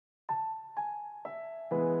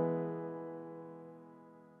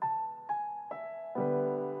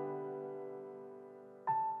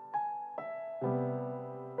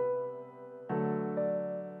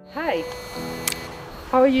Hi,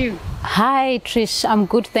 how are you? Hi Trish, I'm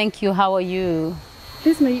good, thank you. How are you?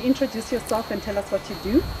 Please may you introduce yourself and tell us what you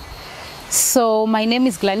do? So my name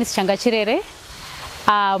is Glanis Changachirere.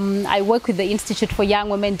 I work with the Institute for Young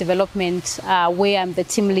Women Development, where I'm the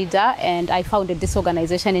team leader, and I founded this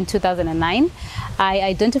organization in 2009. I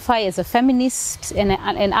identify as a feminist and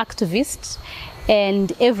an activist,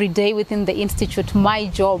 and every day within the Institute, my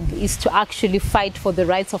job is to actually fight for the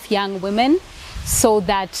rights of young women so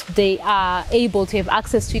that they are able to have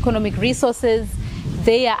access to economic resources,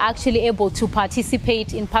 they are actually able to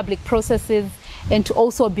participate in public processes, and to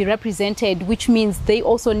also be represented, which means they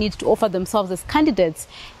also need to offer themselves as candidates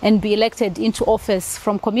and be elected into office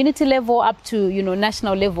from community level up to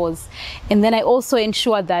national levels. And then I also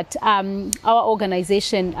ensure that our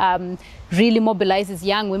organization really mobilizes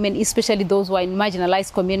young women, especially those who are in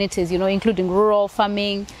marginalized communities, including rural,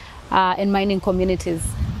 farming, and mining communities.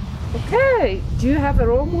 Okay, do you have a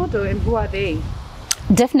role model, and who are they?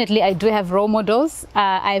 Definitely, I do have role models.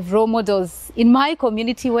 I have role models in my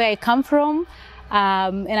community where I come from.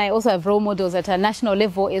 And I also have role models at a national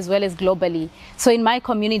level as well as globally. So in my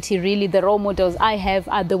community, really, the role models I have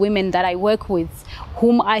are the women that I work with,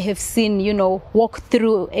 whom I have seen, walk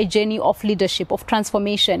through a journey of leadership, of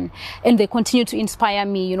transformation. And they continue to inspire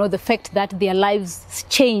me, the fact that their lives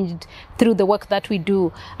changed through the work that we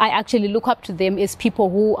do. I actually look up to them as people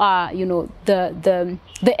who are,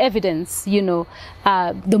 the evidence,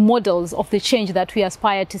 the models of the change that we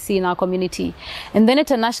aspire to see in our community. And then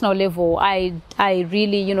at a national level, I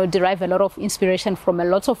really, derive a lot of inspiration from a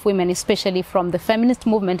lot of women, especially from the feminist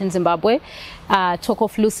movement in Zimbabwe. Talk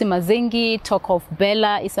of Lucy Mazengi, talk of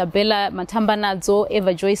Bella, Isabella Matambanadzo,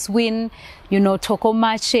 Eva Joyce Wynne, Toko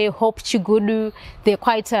Mache, Hope Chigulu. There are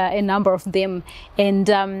quite a number of them. And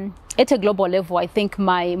at a global level, I think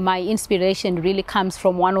my inspiration really comes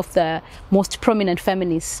from one of the most prominent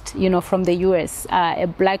feminists, from the US, a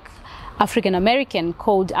Black African-American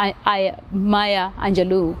called Maya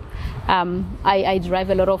Angelou. I derive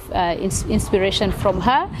a lot of inspiration from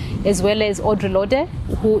her, as well as Audre Lorde,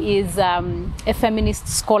 who is a feminist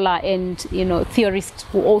scholar and theorist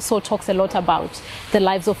who also talks a lot about the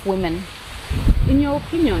lives of women. In your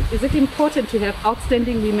opinion, is it important to have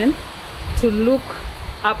outstanding women to look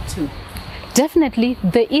up to? Definitely,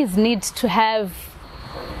 there is need to have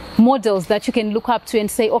models that you can look up to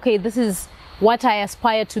and say, okay, this is what I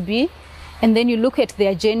aspire to be. And then you look at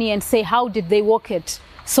their journey and say, how did they walk it?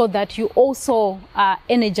 So that you also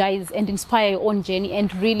energize and inspire your own journey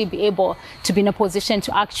and really be able to be in a position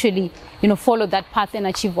to actually, follow that path and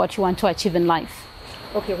achieve what you want to achieve in life.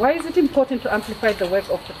 Okay, why is it important to amplify the work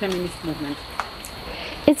of the feminist movement?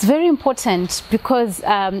 It's very important because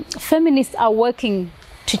feminists are working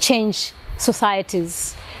to change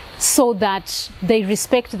societies so that they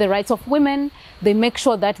respect the rights of women. They make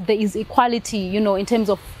sure that there is equality, in terms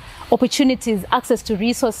of opportunities, access to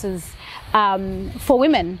resources for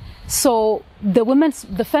women. So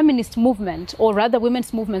the feminist movement, or rather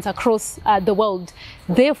women's movements across the world,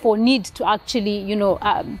 therefore need to actually,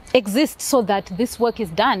 exist so that this work is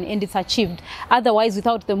done and it's achieved. Otherwise,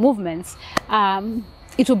 without the movements,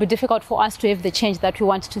 it will be difficult for us to have the change that we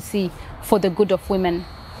want to see for the good of women.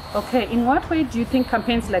 Okay, in what way do you think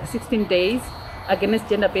campaigns like 16 Days Against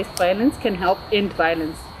Gender-Based Violence can help end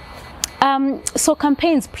violence? So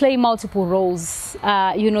campaigns play multiple roles.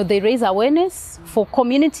 They raise awareness for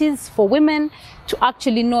communities, for women to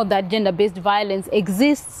actually know that gender-based violence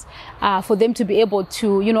exists, for them to be able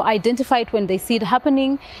to, identify it when they see it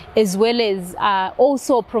happening, as well as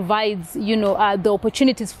also provides, the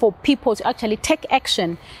opportunities for people to actually take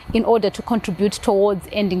action in order to contribute towards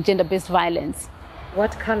ending gender-based violence.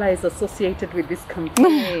 What color is associated with this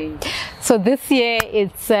campaign? So this year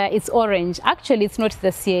it's orange. Actually, it's not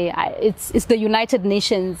this year. It's the United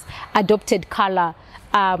Nations adopted color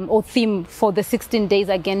or theme for the 16 days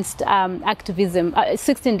against activism.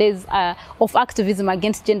 16 days of activism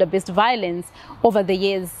against gender-based violence over the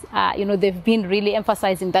years. They've been really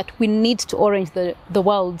emphasizing that we need to orange the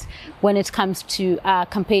world when it comes to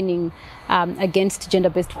campaigning against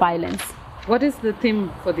gender-based violence. What is the theme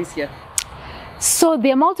for this year? So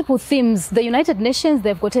there are multiple themes. The United Nations,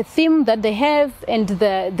 they've got a theme that they have, and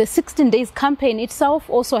the 16 days campaign itself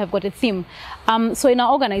also have got a theme. So in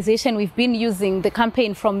our organization, we've been using the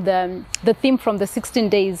campaign from the theme from the 16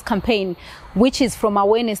 days campaign, which is from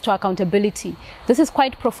awareness to accountability. This is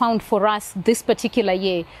quite profound for us this particular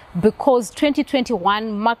year because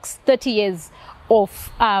 2021 marks 30 years of,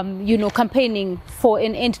 campaigning for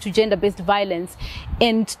an end to gender-based violence.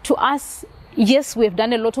 And to us, yes, we've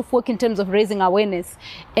done a lot of work in terms of raising awareness,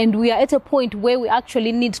 and we are at a point where we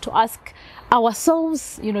actually need to ask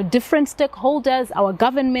ourselves, different stakeholders, our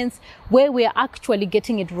governments, where we are actually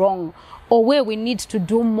getting it wrong, or where we need to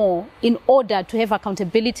do more in order to have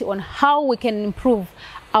accountability on how we can improve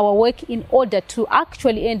our work in order to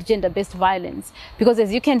actually end gender-based violence. Because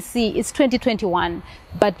as you can see, it's 2021,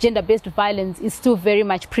 but gender-based violence is still very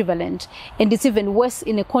much prevalent. And it's even worse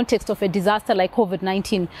in a context of a disaster like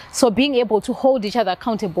COVID-19. So being able to hold each other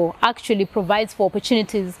accountable actually provides for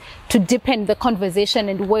opportunities to deepen the conversation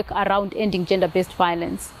and work around ending gender-based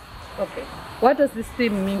violence. Okay. What does this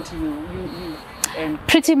theme mean to you?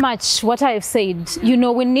 Pretty much what I have said.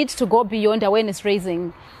 We need to go beyond awareness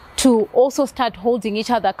raising to also start holding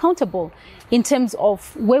each other accountable in terms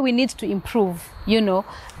of where we need to improve,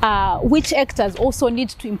 which actors also need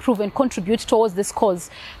to improve and contribute towards this cause.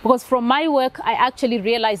 Because from my work, I actually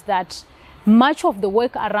realized that much of the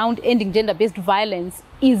work around ending gender-based violence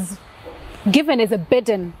is given as a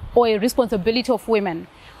burden or a responsibility of women,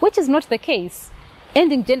 which is not the case.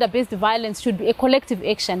 Ending gender-based violence should be a collective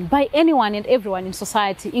action by anyone and everyone in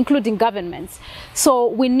society, including governments. So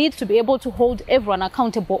we need to be able to hold everyone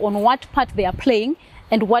accountable on what part they are playing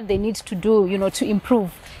and what they need to do, to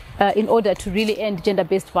improve in order to really end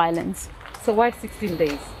gender-based violence. So why 16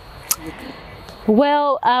 days?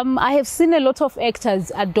 Well, I have seen a lot of actors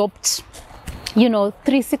adopt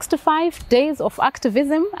 365 days of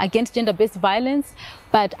activism against gender-based violence,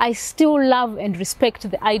 but I still love and respect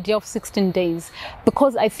the idea of 16 days,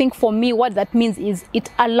 because I think for me what that means is it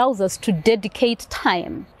allows us to dedicate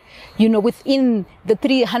time, within the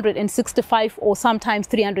 365 or sometimes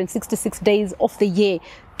 366 days of the year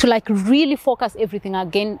to really focus everything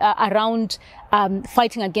again around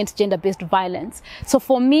fighting against gender-based violence. So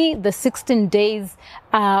for me, the 16 days,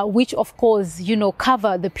 which of course,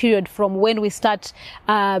 cover the period from when we start,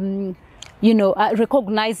 recognizing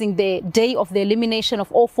the day of the elimination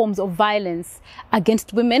of all forms of violence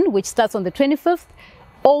against women, which starts on the 25th,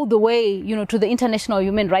 all the way, to the International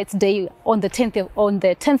Human Rights Day on the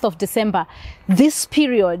 10th of December. This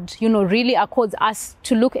period, really accords us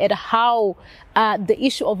to look at how the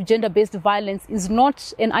issue of gender-based violence is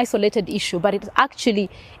not an isolated issue, but it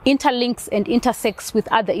actually interlinks and intersects with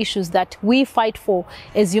other issues that we fight for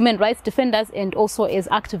as human rights defenders and also as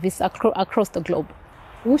activists across the globe.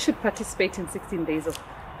 Who should participate in 16 days of?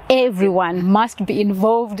 Everyone must be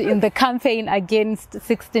involved in the campaign against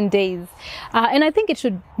 16 days. And I think it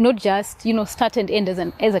should not just, start and end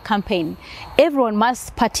as a campaign. Everyone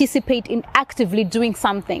must participate in actively doing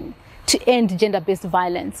something to end gender-based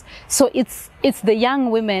violence. So it's the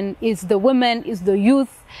young women, it's the women, it's the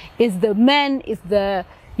youth, it's the men, it's the,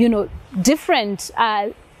 different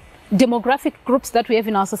demographic groups that we have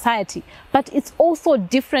in our society. But it's also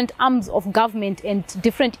different arms of government and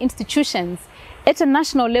different institutions at a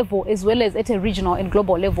national level as well as at a regional and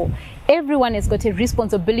global level. Everyone has got a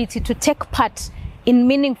responsibility to take part in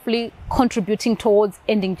meaningfully contributing towards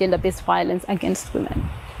ending gender-based violence against women.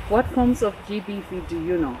 What forms of GBV do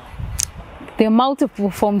you know? There are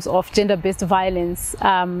multiple forms of gender-based violence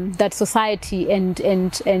that society and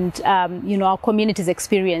our communities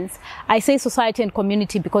experience. I say society and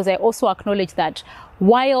community because I also acknowledge that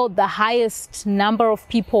while the highest number of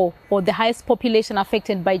people or the highest population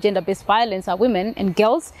affected by gender-based violence are women and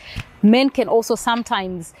girls, men can also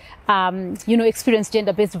sometimes, experience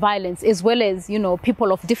gender-based violence, as well as,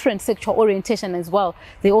 people of different sexual orientation as well.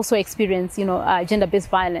 They also experience, gender-based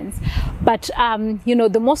violence. But,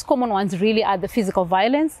 the most common ones really are the physical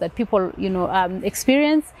violence that people,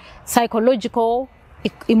 experience, psychological,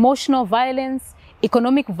 emotional violence,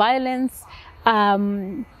 economic violence,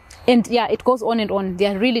 and yeah, it goes on and on.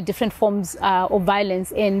 There are really different forms of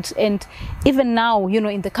violence. And even now,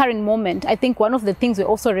 in the current moment, I think one of the things we're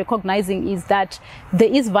also recognizing is that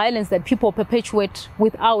there is violence that people perpetuate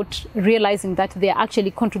without realizing that they're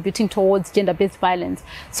actually contributing towards gender-based violence.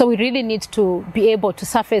 So we really need to be able to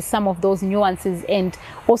surface some of those nuances and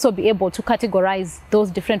also be able to categorize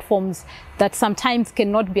those different forms that sometimes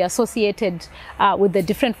cannot be associated with the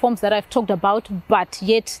different forms that I've talked about, but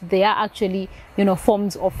yet they are actually,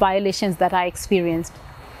 forms of violations that are experienced.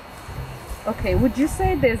 Okay, would you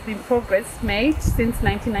say there's been progress made since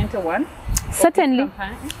 1991?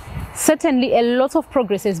 Certainly a lot of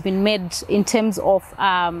progress has been made in terms of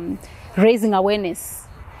raising awareness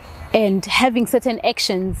and having certain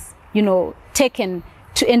actions, taken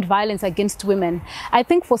to end violence against women. I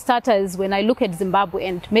think for starters, when I look at Zimbabwe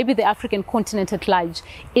and maybe the African continent at large,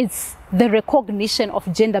 it's the recognition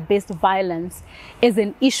of gender-based violence as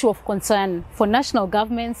an issue of concern for national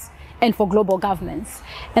governments and for global governments.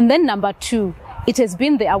 And then number two, it has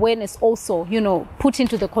been the awareness also, put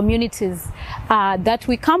into the communities that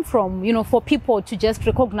we come from, for people to just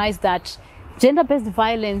recognize that gender-based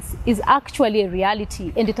violence is actually a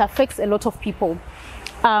reality, and it affects a lot of people.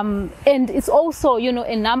 And it's also,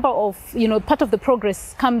 a number of, part of the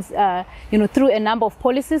progress comes, through a number of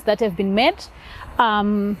policies that have been made,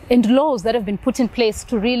 and laws that have been put in place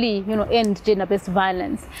to really, end gender-based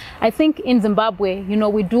violence. I think in Zimbabwe,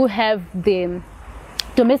 we do have the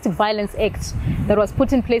Domestic Violence Act that was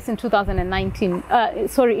put in place in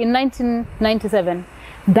 1997.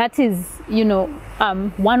 That is,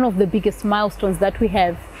 one of the biggest milestones that we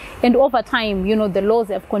have. And over time, the laws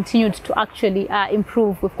have continued to actually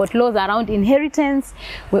improve. We've got laws around inheritance.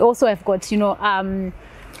 We also have got,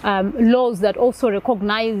 laws that also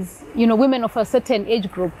recognize, women of a certain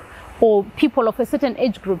age group or people of a certain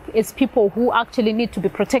age group as people who actually need to be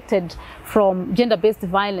protected from gender-based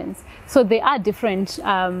violence. So they are different. There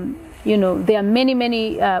are many,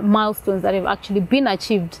 many milestones that have actually been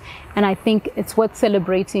achieved, and I think it's worth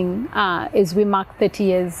celebrating as we mark 30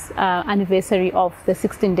 years anniversary of the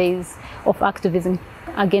 16 days of activism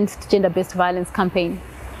against gender-based violence campaign.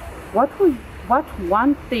 What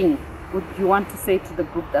one thing would you want to say to the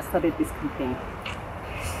group that started this campaign?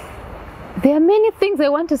 There are many things I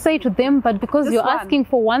want to say to them, but because you're asking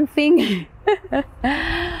for one thing,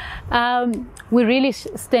 we really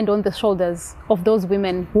stand on the shoulders of those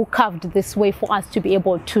women who carved this way for us to be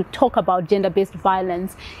able to talk about gender-based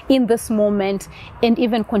violence in this moment, and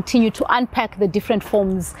even continue to unpack the different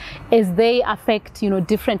forms as they affect,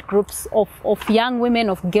 different groups of young women,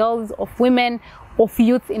 of girls, of women, of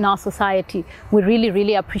youth in our society. We really,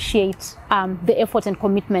 really appreciate the effort and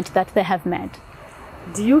commitment that they have made.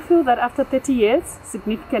 Do you feel that after 30 years,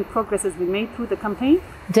 significant progress has been made through the campaign?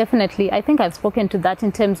 Definitely. I think I've spoken to that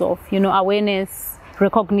in terms of, awareness,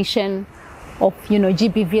 recognition of,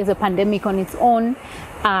 GBV as a pandemic on its own,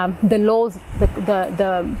 the laws,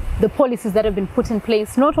 the policies that have been put in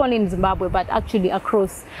place, not only in Zimbabwe, but actually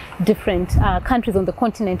across different countries on the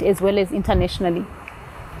continent as well as internationally.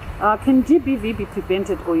 Can GBV be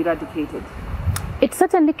prevented or eradicated? It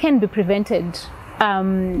certainly can be prevented.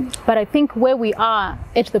 But I think where we are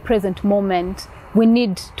at the present moment, we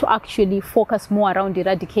need to actually focus more around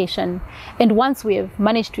eradication. And once we have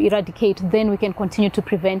managed to eradicate, then we can continue to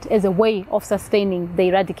prevent as a way of sustaining the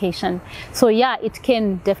eradication. So yeah, it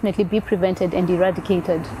can definitely be prevented and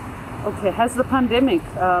eradicated. Okay, has the pandemic,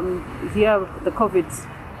 the COVID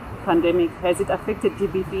pandemic, has it affected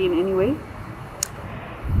GBV in any way?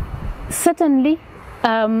 Certainly.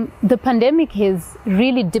 The pandemic has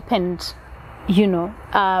really deepened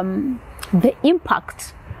the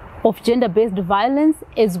impact of gender-based violence,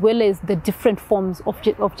 as well as the different forms of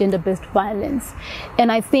gender-based violence.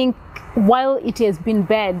 And I think while it has been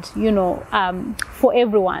bad, for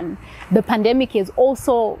everyone, the pandemic has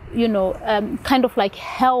also, kind of like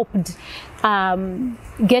helped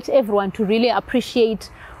get everyone to really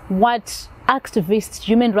appreciate what activists,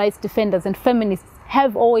 human rights defenders, and feminists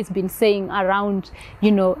have always been saying around,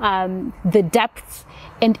 the depth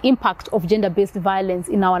and impact of gender-based violence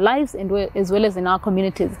in our lives and as well as in our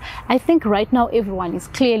communities. I think right now everyone is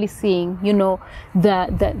clearly seeing,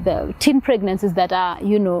 the teen pregnancies that are,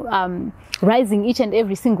 rising each and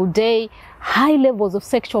every single day, high levels of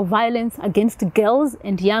sexual violence against girls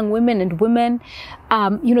and young women and women,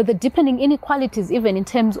 the deepening inequalities even in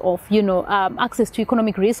terms of, access to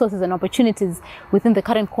economic resources and opportunities within the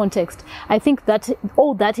current context. I think that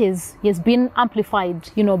all that has been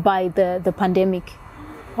amplified, by the pandemic.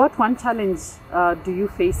 What one challenge do you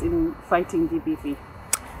face in fighting GBV?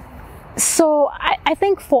 So I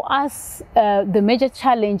think for us, the major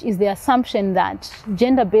challenge is the assumption that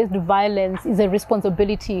gender-based violence is a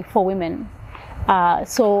responsibility for women.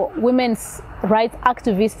 So women's rights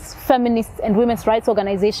activists, feminists, and women's rights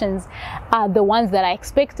organizations are the ones that are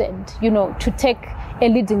expected, to take a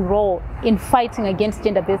leading role in fighting against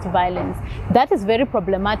gender-based violence. That is very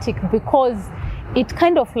problematic because it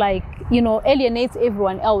kind of like, alienates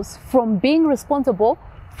everyone else from being responsible,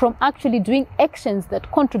 from actually doing actions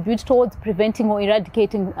that contribute towards preventing or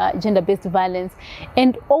eradicating gender-based violence,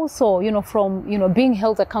 and also, from, being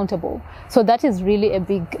held accountable. So that is really a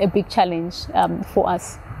big challenge for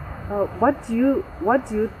us. What do you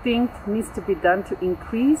think needs to be done to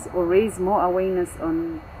increase or raise more awareness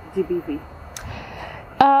on GBV?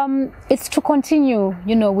 It's to continue,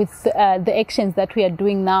 with the actions that we are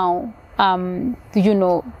doing now.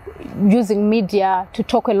 Using media to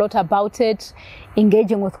talk a lot about it,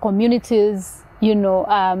 engaging with communities,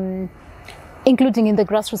 including in the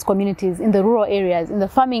grassroots communities, in the rural areas, in the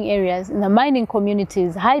farming areas, in the mining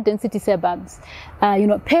communities, high-density suburbs,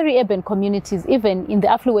 peri-urban communities, even in the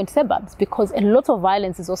affluent suburbs, because a lot of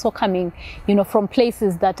violence is also coming, from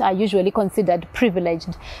places that are usually considered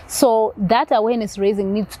privileged. So that awareness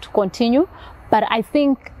raising needs to continue, but I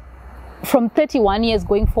think from 31 years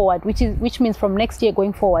going forward, which means from next year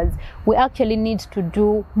going forward, we actually need to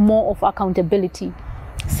do more of accountability,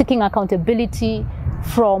 seeking accountability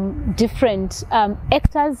from different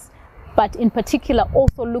actors, but in particular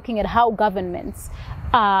also looking at how governments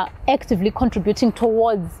are actively contributing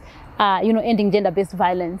towards ending gender-based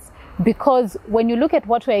violence. Because when you look at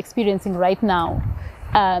what we're experiencing right now,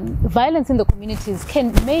 violence in the communities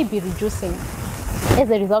may be reducing as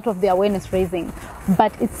a result of the awareness raising,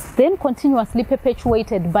 but it's then continuously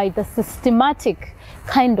perpetuated by the systematic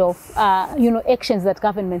kind of actions that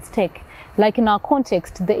governments take. Like in our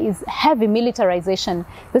context, there is heavy militarization.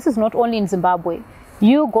 This is not only in Zimbabwe.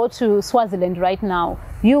 You go to Swaziland right now,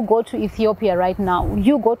 you go to Ethiopia right now,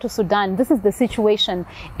 you go to Sudan. This is the situation,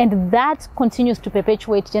 and that continues to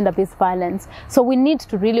perpetuate gender-based violence. So we need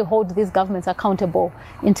to really hold these governments accountable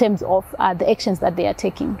in terms of the actions that they are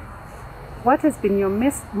taking. What has been your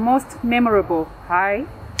most memorable high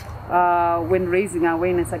when raising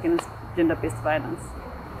awareness against gender-based violence?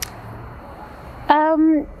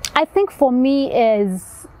 I think for me,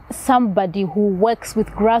 as somebody who works with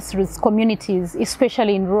grassroots communities,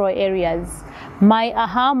 especially in rural areas, my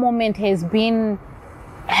aha moment has been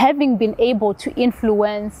having been able to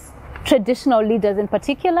influence traditional leaders in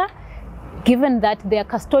particular, given that they are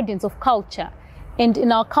custodians of culture. And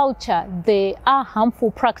in our culture, there are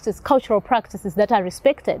harmful cultural practices that are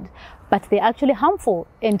respected, but they're actually harmful,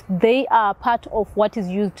 and they are part of what is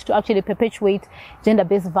used to actually perpetuate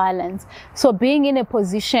gender-based violence. So being in a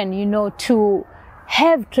position, to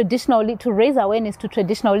have to raise awareness to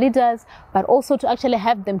traditional leaders, but also to actually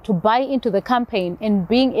have them to buy into the campaign and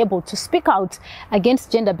being able to speak out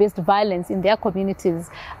against gender-based violence in their communities,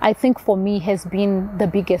 I think for me has been the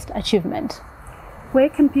biggest achievement. Where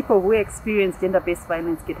can people who experience gender-based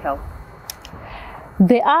violence get help?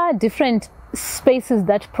 There are different spaces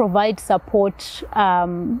that provide support,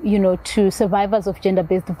 to survivors of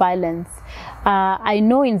gender-based violence. I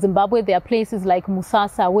know in Zimbabwe there are places like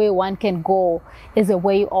Musasa where one can go as a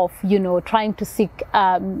way of, trying to seek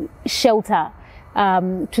shelter,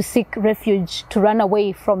 to seek refuge, to run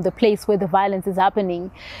away from the place where the violence is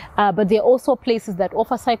happening. But there are also places that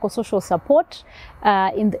offer psychosocial support.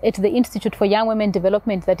 At the Institute for Young Women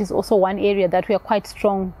Development, that is also one area that we are quite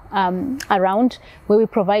strong around, where we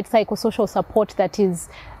provide psychosocial support that is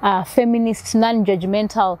feminist,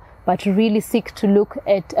 non-judgmental, but really seek to look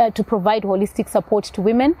at to provide holistic support to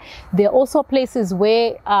women. There are also places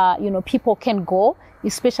where people can go,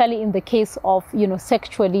 especially in the case of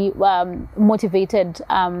sexually motivated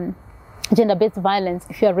gender-based violence.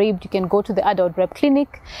 If you're raped, you can go to the adult rape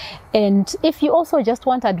clinic. And if you also just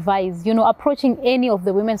want advice, approaching any of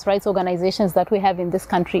the women's rights organizations that we have in this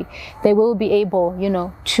country, they will be able,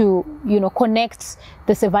 to, connect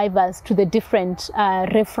the survivors to the different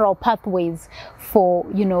referral pathways for,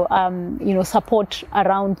 support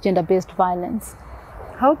around gender-based violence.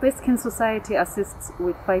 How best can society assist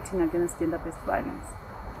with fighting against gender-based violence?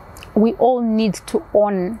 We all need to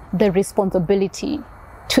own the responsibility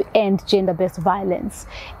to end gender-based violence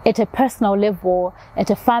at a personal level, at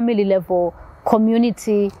a family level,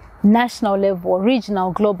 community, national level,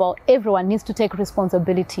 regional, global. Everyone needs to take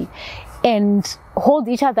responsibility and hold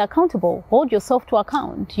each other accountable. Hold yourself to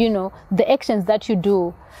account. The actions that you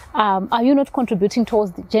do, are you not contributing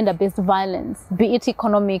towards the gender-based violence, be it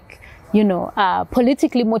economic,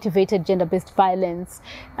 politically motivated gender-based violence,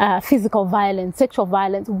 physical violence, sexual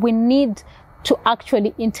violence? We need to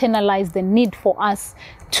actually internalize the need for us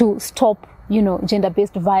to stop,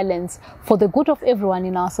 gender-based violence for the good of everyone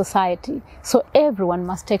in our society. So everyone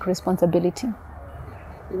must take responsibility.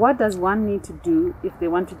 What does one need to do if they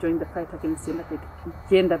want to join the fight against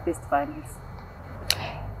gender-based violence?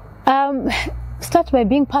 Start by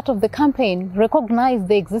being part of the campaign. Recognize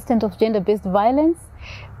the existence of gender-based violence.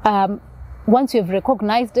 Once you've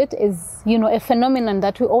recognized it as, a phenomenon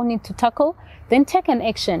that we all need to tackle, then take an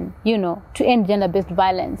action, to end gender-based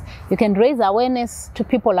violence. You can raise awareness to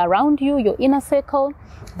people around you, your inner circle,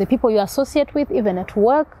 the people you associate with, even at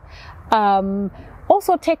work.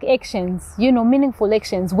 Also take actions, meaningful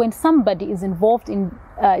actions. When somebody is involved in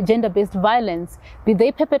gender-based violence, be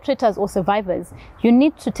they perpetrators or survivors, you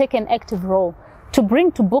need to take an active role to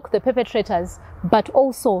bring to book the perpetrators, but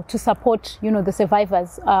also to support, the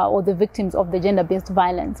survivors or the victims of the gender-based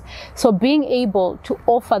violence. So being able to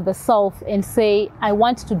offer the self and say, I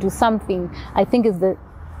want to do something, I think is the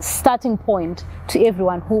starting point to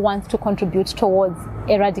everyone who wants to contribute towards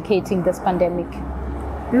eradicating this pandemic.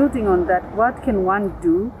 Building on that, what can one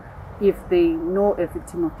do if they know a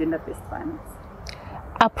victim of gender-based violence?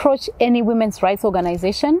 Approach any women's rights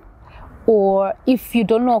organization, or if you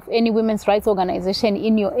don't know of any women's rights organization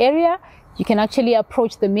in your area, you can actually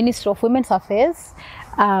approach the Ministry of Women's Affairs.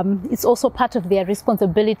 It's also part of their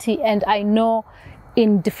responsibility, and I know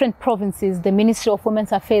in different provinces, the Ministry of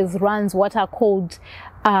Women's Affairs runs what are called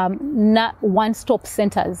one-stop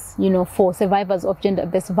centers, for survivors of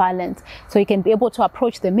gender-based violence. So you can be able to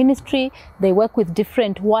approach the ministry. They work with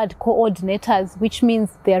different ward coordinators, which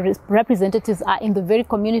means their representatives are in the very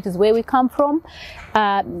communities where we come from.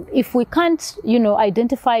 If we can't,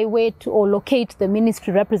 identify where to or locate the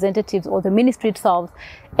ministry representatives or the ministry itself,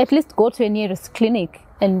 at least go to a nearest clinic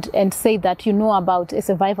and say that you know about a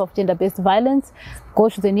survivor of gender-based violence. Go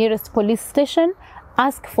to the nearest police station,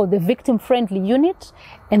 ask for the victim-friendly unit,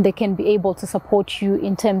 and they can be able to support you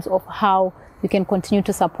in terms of how you can continue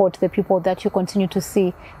to support the people that you continue to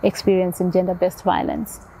see experiencing gender-based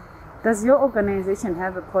violence. Does your organization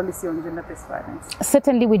have a policy on gender-based violence?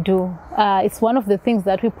 Certainly we do. It's one of the things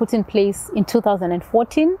that we put in place in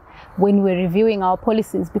 2014 when we were reviewing our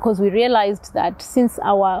policies, because we realized that since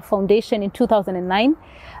our foundation in 2009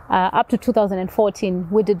 up to 2014,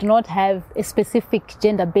 we did not have a specific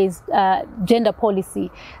gender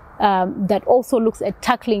policy that also looks at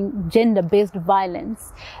tackling gender-based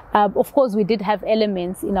violence. Of course, we did have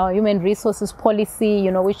elements in our human resources policy,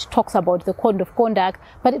 which talks about the code of conduct,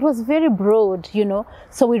 but it was very broad,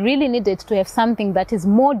 so we really needed to have something that is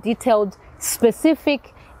more detailed,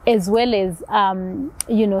 specific, as well as,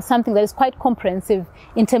 something that is quite comprehensive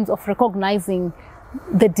in terms of recognizing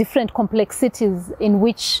the different complexities in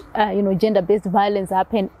which, gender-based violence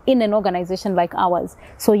happen in an organization like ours.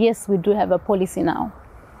 So yes, we do have a policy now.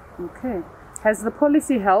 Okay. Has the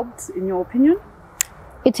policy helped, in your opinion?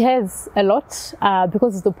 It has a lot,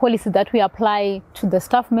 because it's the policy that we apply to the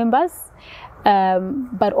staff members,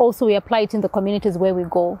 but also we apply it in the communities where we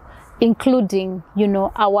go, including,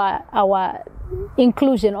 our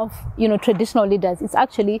inclusion of, traditional leaders. It's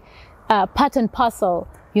actually part and parcel,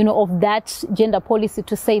 of that gender policy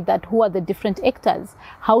to say that who are the different actors,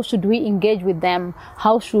 how should we engage with them,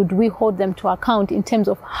 how should we hold them to account in terms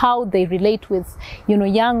of how they relate with,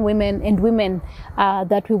 young women and women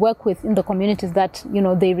that we work with in the communities that,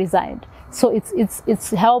 they reside. So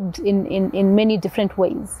it's helped in many different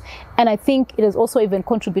ways. And I think it has also even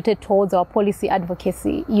contributed towards our policy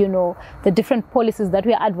advocacy, the different policies that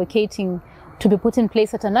we are advocating to be put in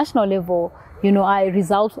place at a national level, are a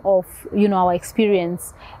result of, our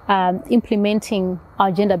experience implementing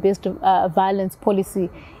our gender-based violence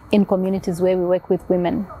policy in communities where we work with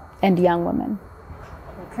women and young women.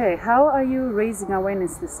 Okay, how are you raising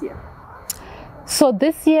awareness this year? So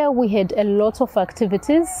this year we had a lot of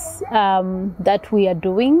activities that we are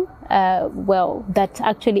doing, that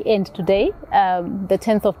actually end today, the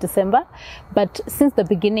 10th of December. But since the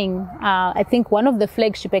beginning, I think one of the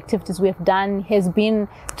flagship activities we have done has been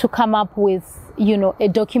to come up with, a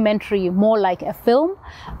documentary, more like a film,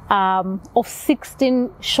 of 16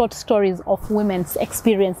 short stories of women's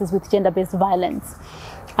experiences with gender-based violence.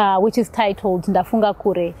 Which is titled Ndafunga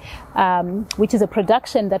Kure, which is a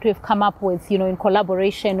production that we've come up with, in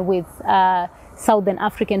collaboration with Southern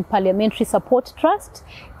African Parliamentary Support Trust,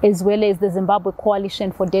 as well as the Zimbabwe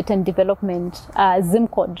Coalition for Data and Development,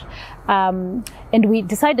 ZIMCOD. And we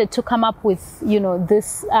decided to come up with,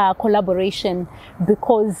 this collaboration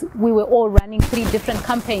because we were all running 3 different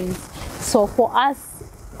campaigns. So for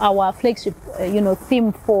us, our flagship,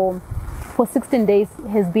 theme for 16 days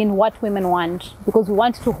has been what women want, because we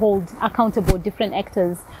want to hold accountable different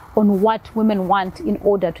actors on what women want in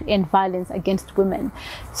order to end violence against women.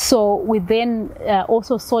 So we then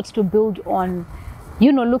also sought to build on,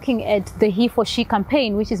 looking at the He for She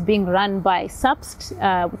campaign, which is being run by SAPST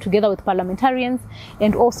together with parliamentarians,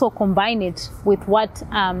 and also combine it with what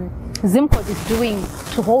ZIMCOD is doing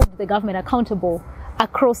to hold the government accountable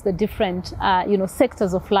across the different,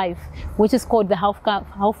 sectors of life, which is called the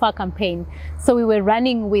How Far campaign. So we were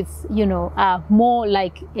running with, more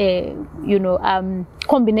like a,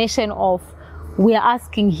 combination of, we are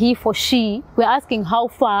asking he for she, we're asking how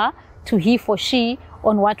far to he for she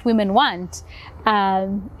on what women want.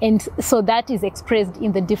 And so that is expressed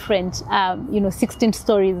in the different, 16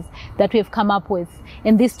 stories that we have come up with.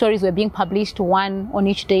 And these stories were being published one on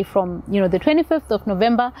each day from, the 25th of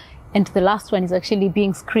November, and the last one is actually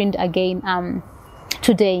being screened again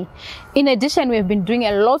today. In addition, we have been doing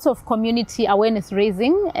a lot of community awareness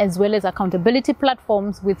raising as well as accountability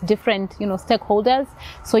platforms with different, stakeholders.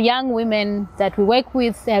 So young women that we work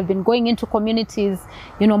with have been going into communities,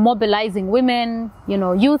 mobilizing women,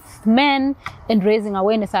 youth, men, and raising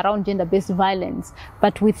awareness around gender-based violence.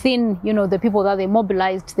 But within, the people that they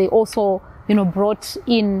mobilized, they also brought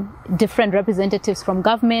in different representatives from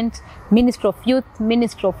government, Ministry of Youth,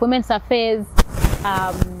 Ministry of Women's Affairs,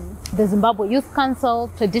 the Zimbabwe Youth Council,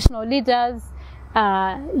 traditional leaders,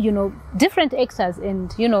 different actors,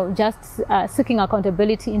 and, just seeking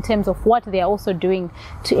accountability in terms of what they are also doing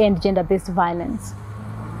to end gender-based violence.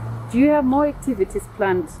 Do you have more activities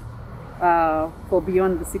planned for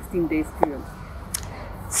beyond the 16 days period?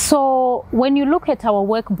 So when you look at our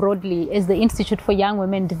work broadly as the Institute for Young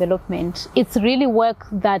Women Development, it's really work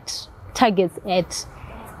that targets at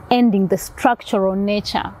ending the structural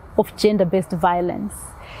nature of gender-based violence,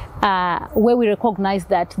 where we recognize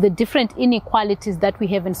that the different inequalities that we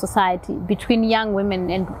have in society between young women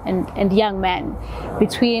and young men,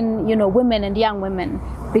 between women and young women,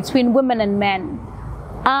 between women and men,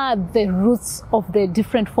 are the roots of the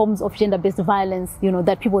different forms of gender-based violence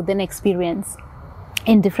that people then experience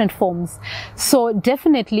in different forms. So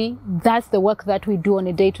definitely that's the work that we do on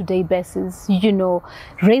a day-to-day basis,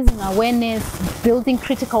 raising awareness, building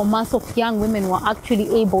critical mass of young women who are actually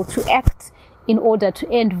able to act in order to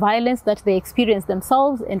end violence that they experience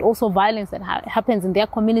themselves, and also violence that happens in their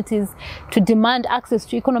communities, to demand access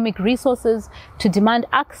to economic resources, to demand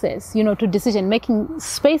access, to decision-making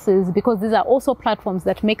spaces, because these are also platforms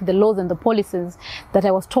that make the laws and the policies that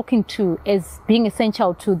I was talking to as being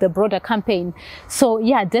essential to the broader campaign. So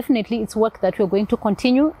yeah, definitely it's work that we're going to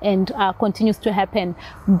continue and continues to happen.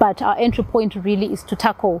 But our entry point really is to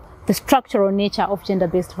tackle the structural nature of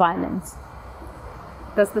gender-based violence.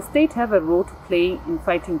 Does the state have a role to play in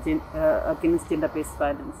fighting against gender-based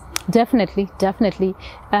violence? Definitely.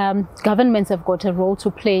 Governments have got a role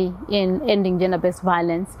to play in ending gender-based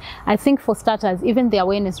violence. I think for starters, even the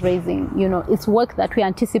awareness raising, it's work that we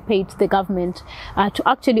anticipate the government to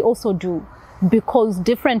actually also do, because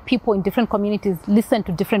different people in different communities listen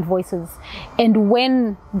to different voices. And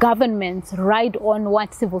when governments ride on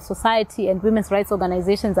what civil society and women's rights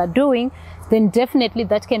organizations are doing, then definitely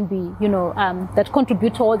that can be, that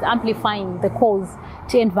contribute towards amplifying the cause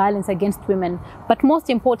to end violence against women. But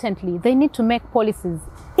most importantly, they need to make policies,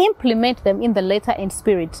 implement them in the letter and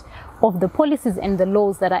spirit of the policies and the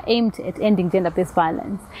laws that are aimed at ending gender-based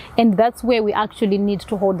violence. And that's where we actually need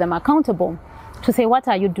to hold them accountable, to say, what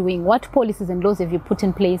are you doing? What policies and laws have you put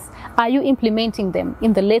in place? Are you implementing them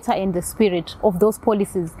in the letter and the spirit of those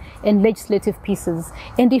policies and legislative pieces?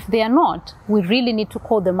 And if they are not, we really need to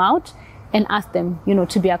call them out and ask them,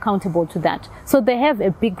 to be accountable to that. So they have a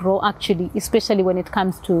big role, actually, especially when it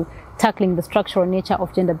comes to tackling the structural nature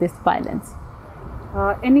of gender-based violence.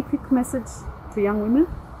 Any quick message to young women?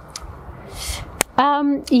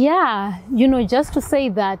 Just to say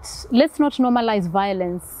that let's not normalize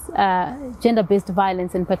violence, gender-based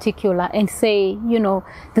violence in particular, and say,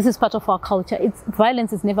 this is part of our culture.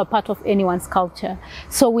 Violence is never part of anyone's culture.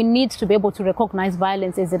 So we need to be able to recognize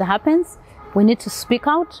violence as it happens. We need to speak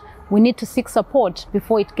out. We need to seek support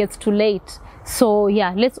before it gets too late. So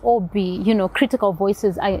yeah, let's all be, critical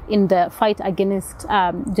voices in the fight against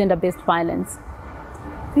gender-based violence.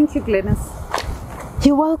 Thank you, Glanis.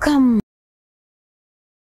 You're welcome.